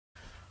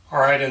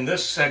Alright, in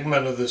this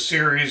segment of the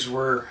series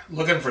we're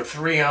looking for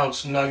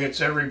 3-ounce nuggets.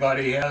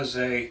 Everybody has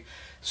a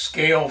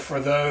scale for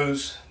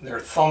those. They're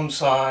thumb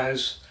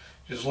size.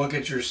 Just look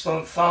at your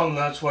thumb,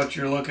 that's what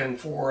you're looking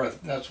for.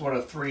 That's what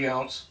a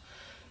 3-ounce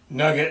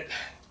nugget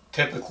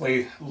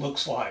typically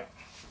looks like.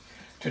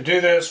 To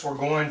do this, we're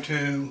going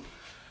to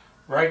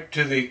right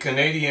to the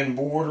Canadian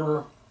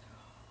border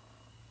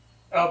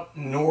up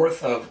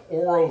north of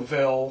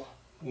Oroville,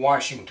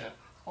 Washington,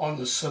 on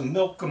the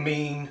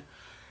Similkameen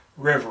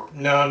River.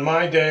 Now in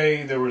my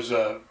day there was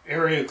an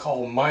area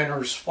called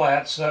Miners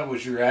Flats. That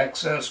was your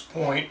access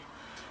point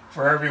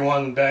for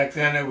everyone back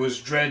then. It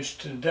was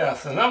dredged to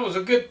death, and that was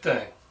a good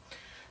thing,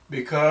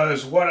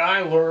 because what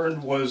I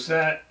learned was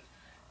that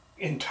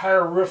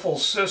entire riffle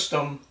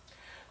system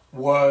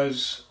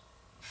was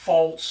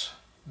false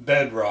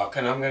bedrock,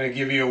 and I'm going to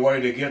give you a way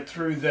to get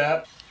through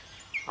that.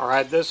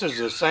 Alright, this is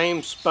the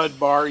same spud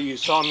bar you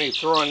saw me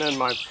throwing in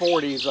my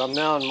 40s. I'm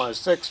now in my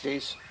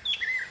 60s.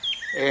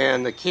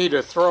 And the key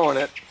to throwing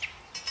it,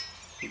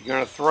 you're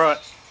going to throw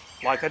it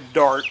like a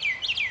dart,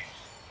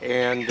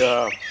 and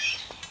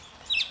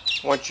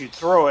once you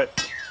throw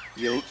it,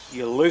 you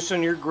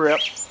loosen your grip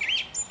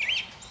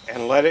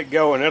and let it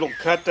go, and it'll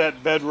cut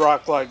that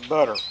bedrock like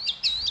butter.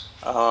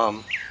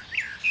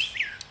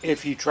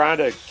 If you try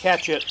to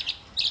catch it,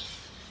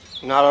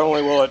 not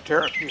only will it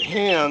tear up your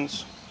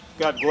hands,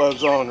 got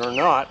gloves on or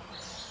not,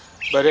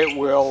 but it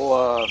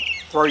will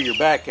throw your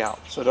back out,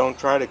 so don't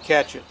try to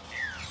catch it.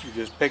 You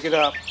just pick it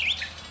up,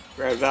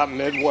 grab it out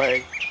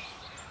midway,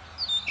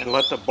 and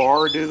let the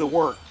bar do the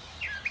work.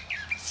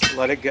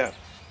 Let it go.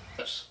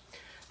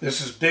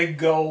 This is big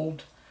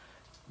gold,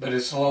 but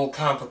it's a little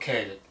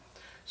complicated.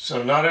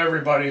 So not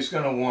everybody's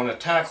going to want to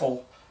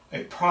tackle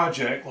a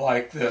project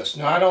like this.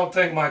 Now, I don't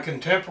think my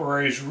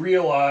contemporaries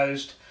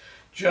realized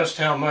just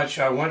how much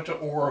I went to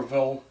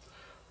Oroville,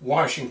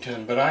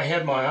 Washington, but I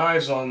had my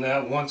eyes on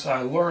that once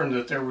I learned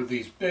that there were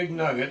these big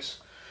nuggets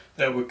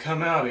that would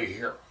come out of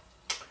here.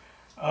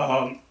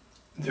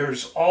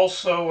 There's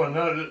also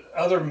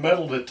other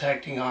metal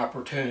detecting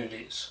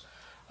opportunities.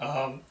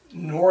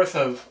 North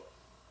of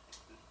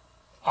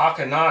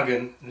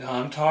Okanagan, now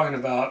I'm talking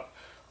about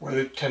where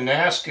the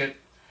Tonasket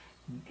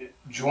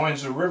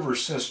joins the river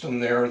system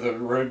there, the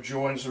road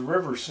joins the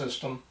river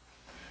system.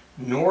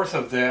 North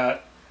of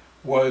that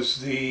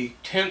was the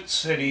tent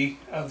city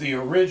of the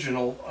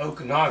original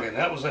Okanagan.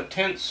 That was a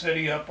tent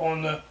city up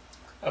on the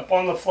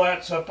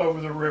flats up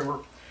over the river,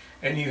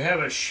 and you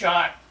have a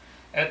shot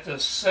at the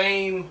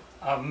same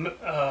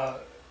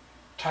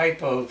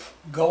type of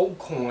gold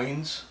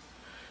coins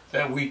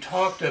that we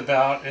talked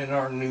about in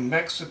our New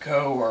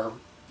Mexico, our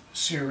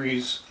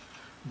series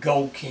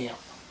Gold Camp.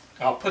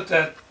 I'll put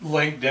that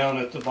link down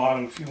at the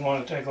bottom if you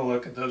want to take a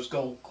look at those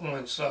gold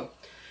coins. So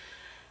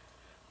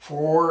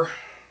for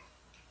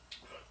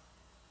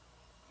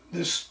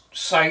this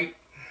site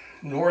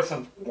north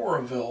of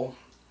Oroville,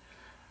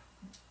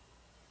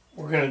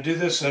 we're going to do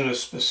this in a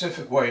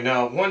specific way.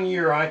 Now, one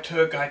year I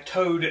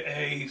towed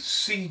a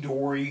sea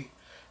dory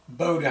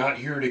boat out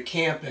here to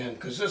camp in,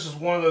 because this is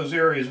one of those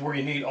areas where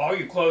you need all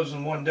your clothes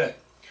in one day.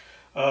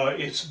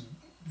 It's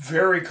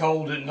very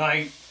cold at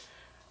night,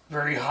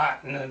 very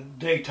hot in the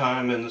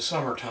daytime in the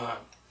summertime.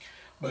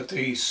 But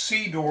the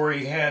sea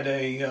dory had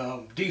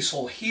a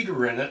diesel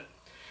heater in it,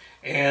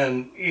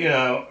 and you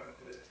know,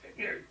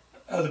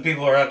 other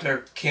people are out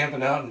there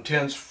camping out in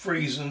tents,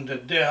 freezing to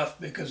death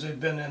because they've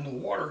been in the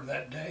water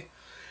that day.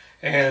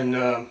 And,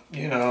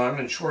 you know, I'm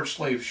in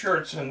short-sleeve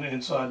shirts and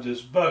inside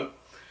this boat.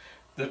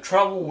 The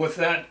trouble with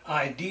that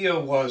idea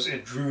was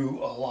it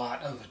drew a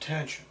lot of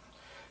attention.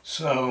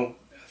 So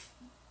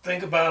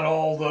think about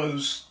all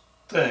those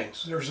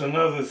things. There's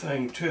another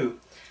thing, too.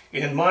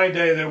 In my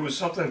day, there was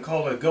something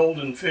called a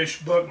golden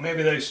fish book.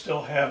 Maybe they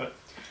still have it.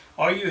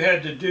 All you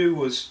had to do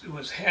was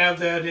have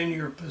that in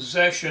your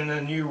possession,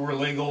 and you were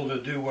legal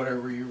to do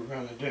whatever you were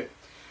going to do,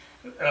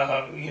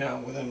 you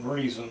know, within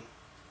reason.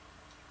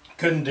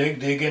 Couldn't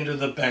dig into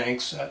the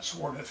banks, that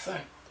sort of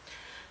thing.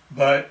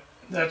 But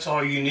that's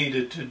all you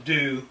needed to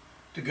do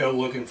to go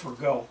looking for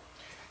gold.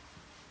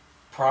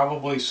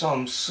 Probably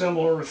some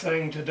similar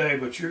thing today,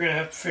 but you're going to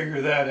have to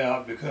figure that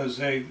out, because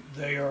they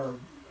are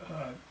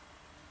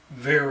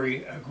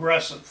very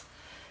aggressive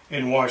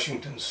in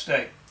Washington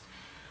State.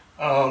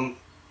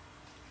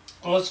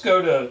 Let's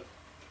go to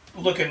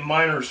look at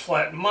Miners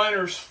Flat.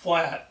 Miners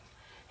Flat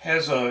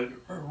has a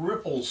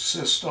ripple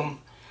system,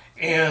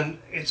 and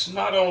it's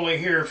not only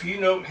here. If you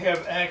don't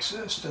have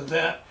access to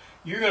that,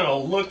 you're going to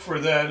look for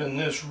that in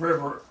this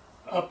river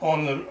up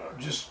on the,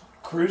 just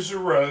cruise the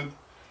road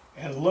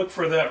and look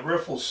for that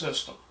riffle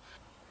system.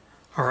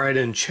 Alright,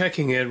 and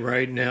checking it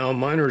right now,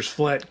 Miners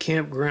Flat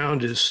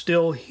Campground is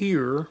still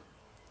here,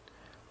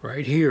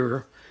 right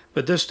here,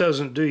 but this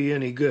doesn't do you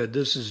any good.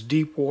 This is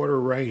deep water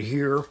right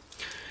here.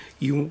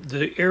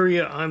 The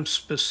area I'm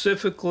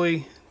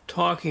specifically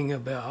talking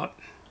about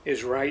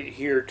is right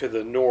here to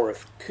the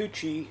north.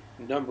 Coochie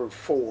number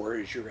 4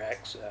 is your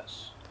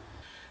access.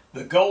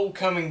 The gold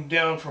coming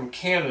down from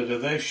Canada,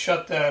 they've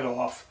shut that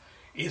off,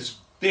 is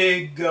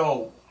big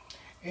gold.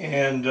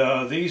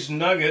 And these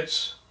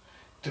nuggets,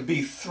 to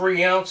be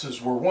 3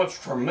 ounces, were once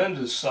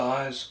tremendous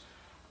size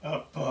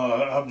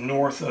up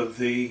north of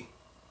the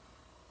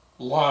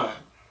line.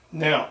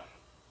 Now,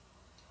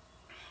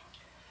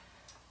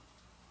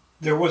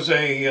 there was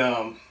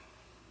a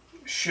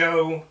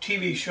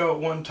TV show at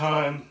one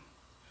time.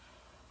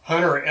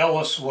 Hunter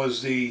Ellis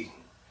was the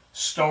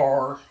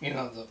star,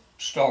 the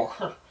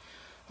star,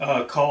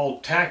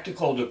 called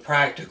Tactical to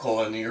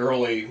Practical in the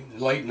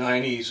late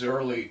 90s,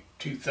 early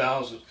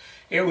 2000s.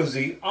 It was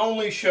the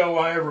only show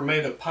I ever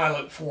made a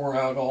pilot for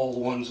out of all the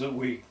ones that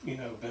we,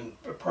 been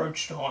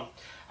approached on.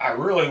 I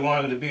really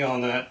wanted to be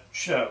on that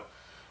show.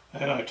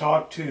 And I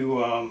talked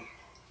to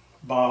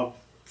Bob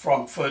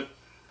Frogfoot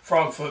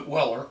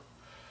Weller,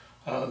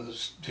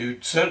 this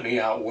dude sent me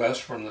out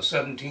west from the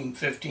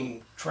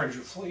 1715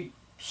 Treasure Fleet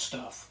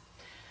stuff,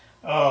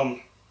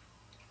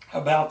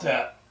 about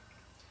that.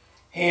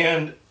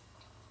 And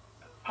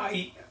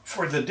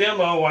for the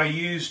demo, I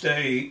used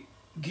a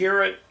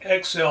Garrett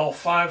XL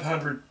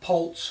 500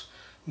 pulse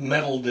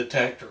metal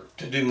detector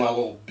to do my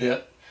little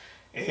bit.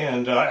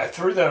 And I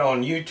threw that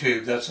on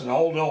YouTube. That's an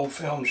old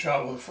film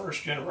shot with a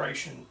first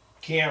generation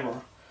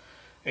camera.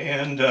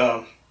 And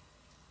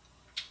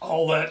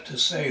all that to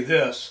say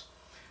this,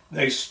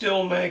 they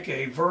still make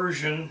a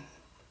version.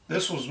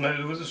 This was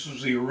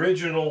the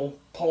original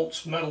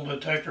pulse metal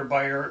detector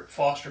by Eric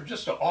Foster.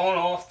 Just an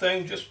on-off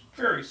thing, just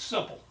very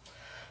simple,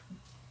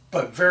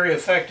 but very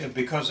effective,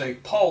 because a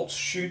pulse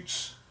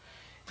shoots,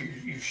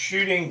 you're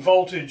shooting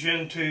voltage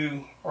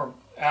into or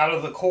out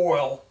of the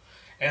coil,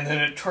 and then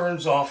it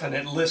turns off and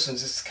it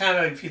listens. It's kind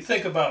of, if you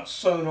think about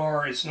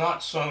sonar, it's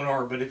not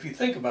sonar, but if you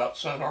think about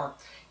sonar,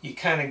 you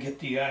kind of get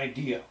the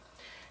idea.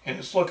 And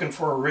it's looking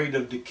for a rate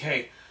of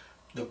decay.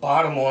 The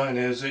bottom line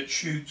is it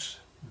shoots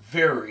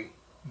very,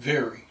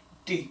 very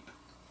deep.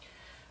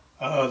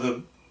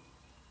 I'll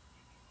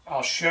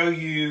show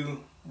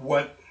you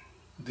what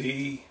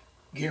the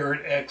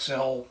Garrett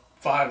XL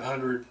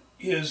 500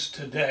 is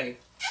today.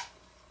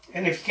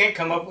 And if you can't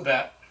come up with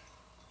that,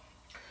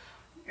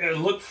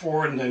 look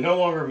for it, and they no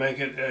longer make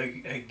it,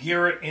 a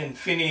Garrett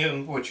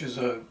Infinium, which is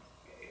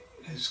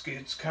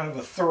it's kind of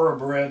a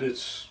thoroughbred.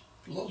 It's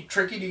a little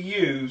tricky to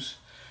use,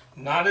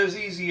 not as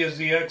easy as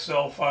the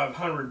XL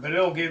 500, but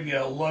it'll give you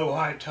a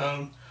low-high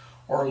tone.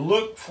 Or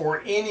look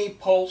for any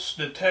pulse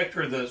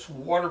detector that's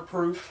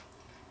waterproof.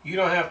 You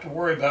don't have to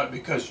worry about it,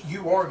 because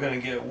you are going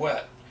to get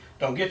wet.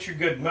 Don't get your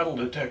good metal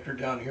detector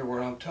down here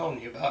where I'm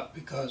telling you about,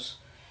 because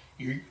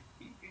you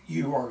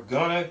are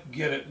going to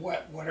get it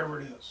wet,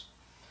 whatever it is.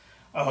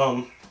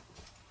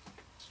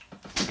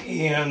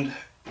 And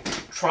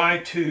try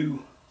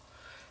to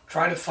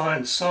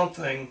find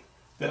something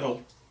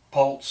that'll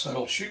pulse,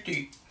 that'll shoot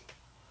deep,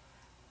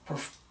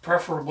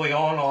 preferably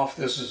on-off.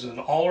 This is an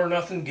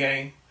all-or-nothing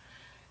game.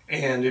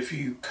 And if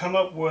you come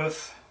up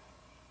with,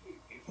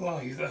 well,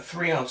 a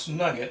 3-ounce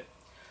nugget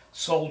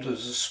sold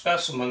as a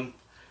specimen,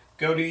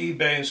 go to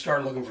eBay and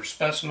start looking for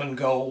specimen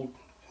gold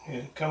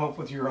and come up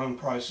with your own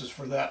prices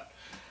for that.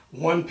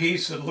 One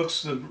piece that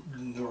looks the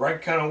right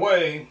kind of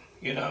way,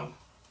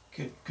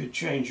 could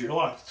change your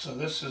life. So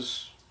this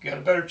is, got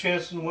a better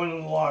chance than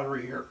winning the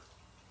lottery here.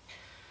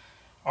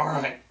 All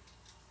right,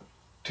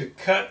 to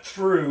cut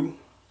through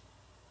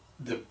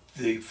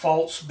the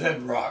false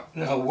bedrock.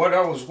 Now, what I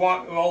was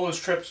watching, all those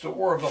trips to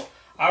Oroville,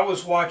 I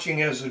was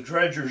watching as the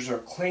dredgers are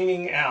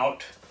cleaning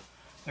out.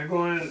 They're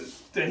going,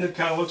 and it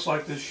kind of looks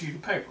like this sheet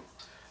of paper.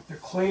 They're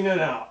cleaning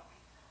out,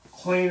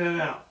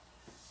 cleaning out,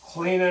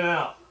 cleaning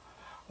out.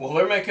 Well,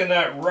 they're making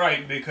that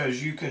right,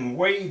 because you can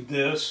wade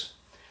this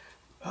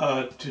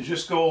to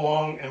just go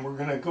along, and we're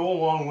going to go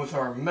along with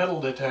our metal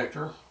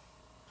detector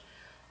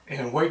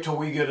and wait till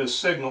we get a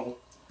signal.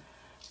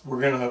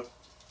 We're going to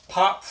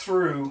pop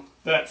through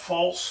that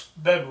false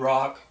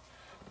bedrock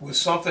with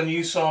something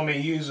you saw me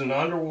using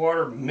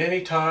underwater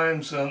many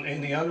times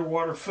in the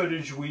underwater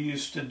footage we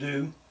used to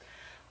do,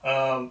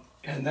 and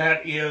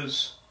that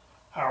is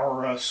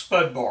our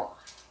spud bar.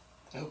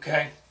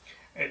 Okay,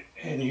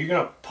 and you're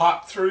going to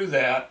pop through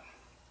that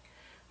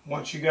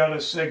once you got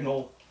a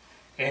signal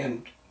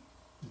and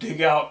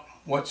dig out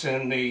what's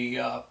in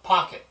the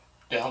pocket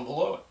down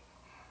below it.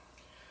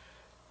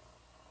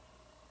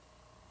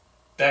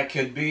 That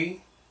could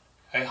be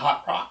a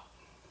hot rock.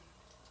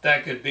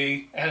 That could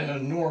be an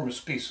enormous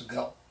piece of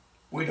gold.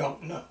 We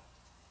don't know.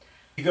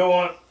 You go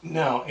on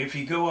now. If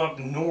you go up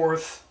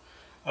north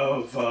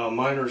of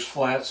Miners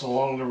Flats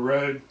along the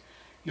road,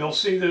 you'll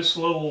see this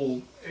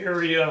little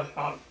area,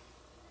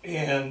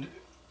 and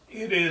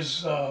it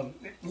is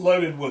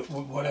loaded with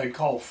what I'd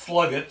call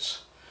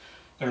fluggets.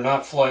 They're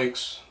not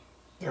flakes.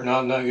 They're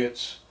not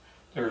nuggets.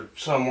 They're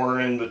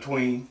somewhere in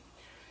between.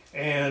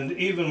 And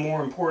even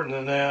more important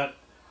than that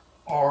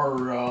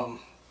are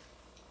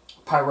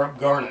pyrup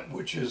garnet,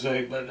 which is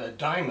a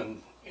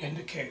diamond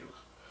indicator.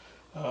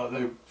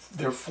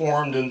 They're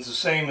formed in the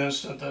same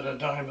instant that a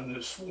diamond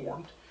is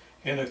formed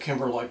in a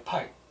kimberlite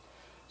pipe.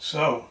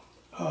 So,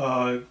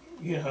 those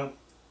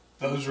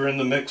are in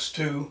the mix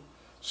too,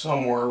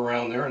 somewhere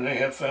around there, and they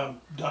have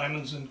found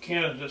diamonds in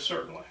Canada,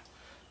 certainly.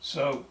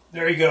 So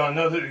there you go. I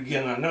know that,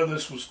 again, I know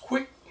this was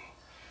quick,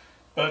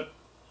 but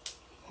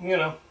you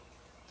know,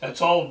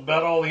 that's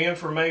about all the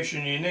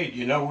information you need.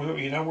 You know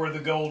where the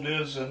gold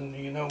is, and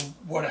you know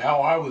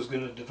how I was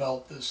going to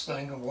develop this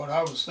thing and what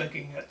I was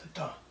thinking at the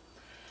time.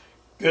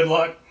 Good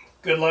luck.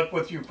 Good luck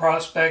with your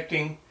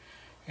prospecting,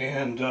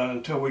 and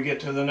until we get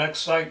to the next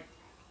site,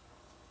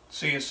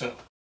 see you soon.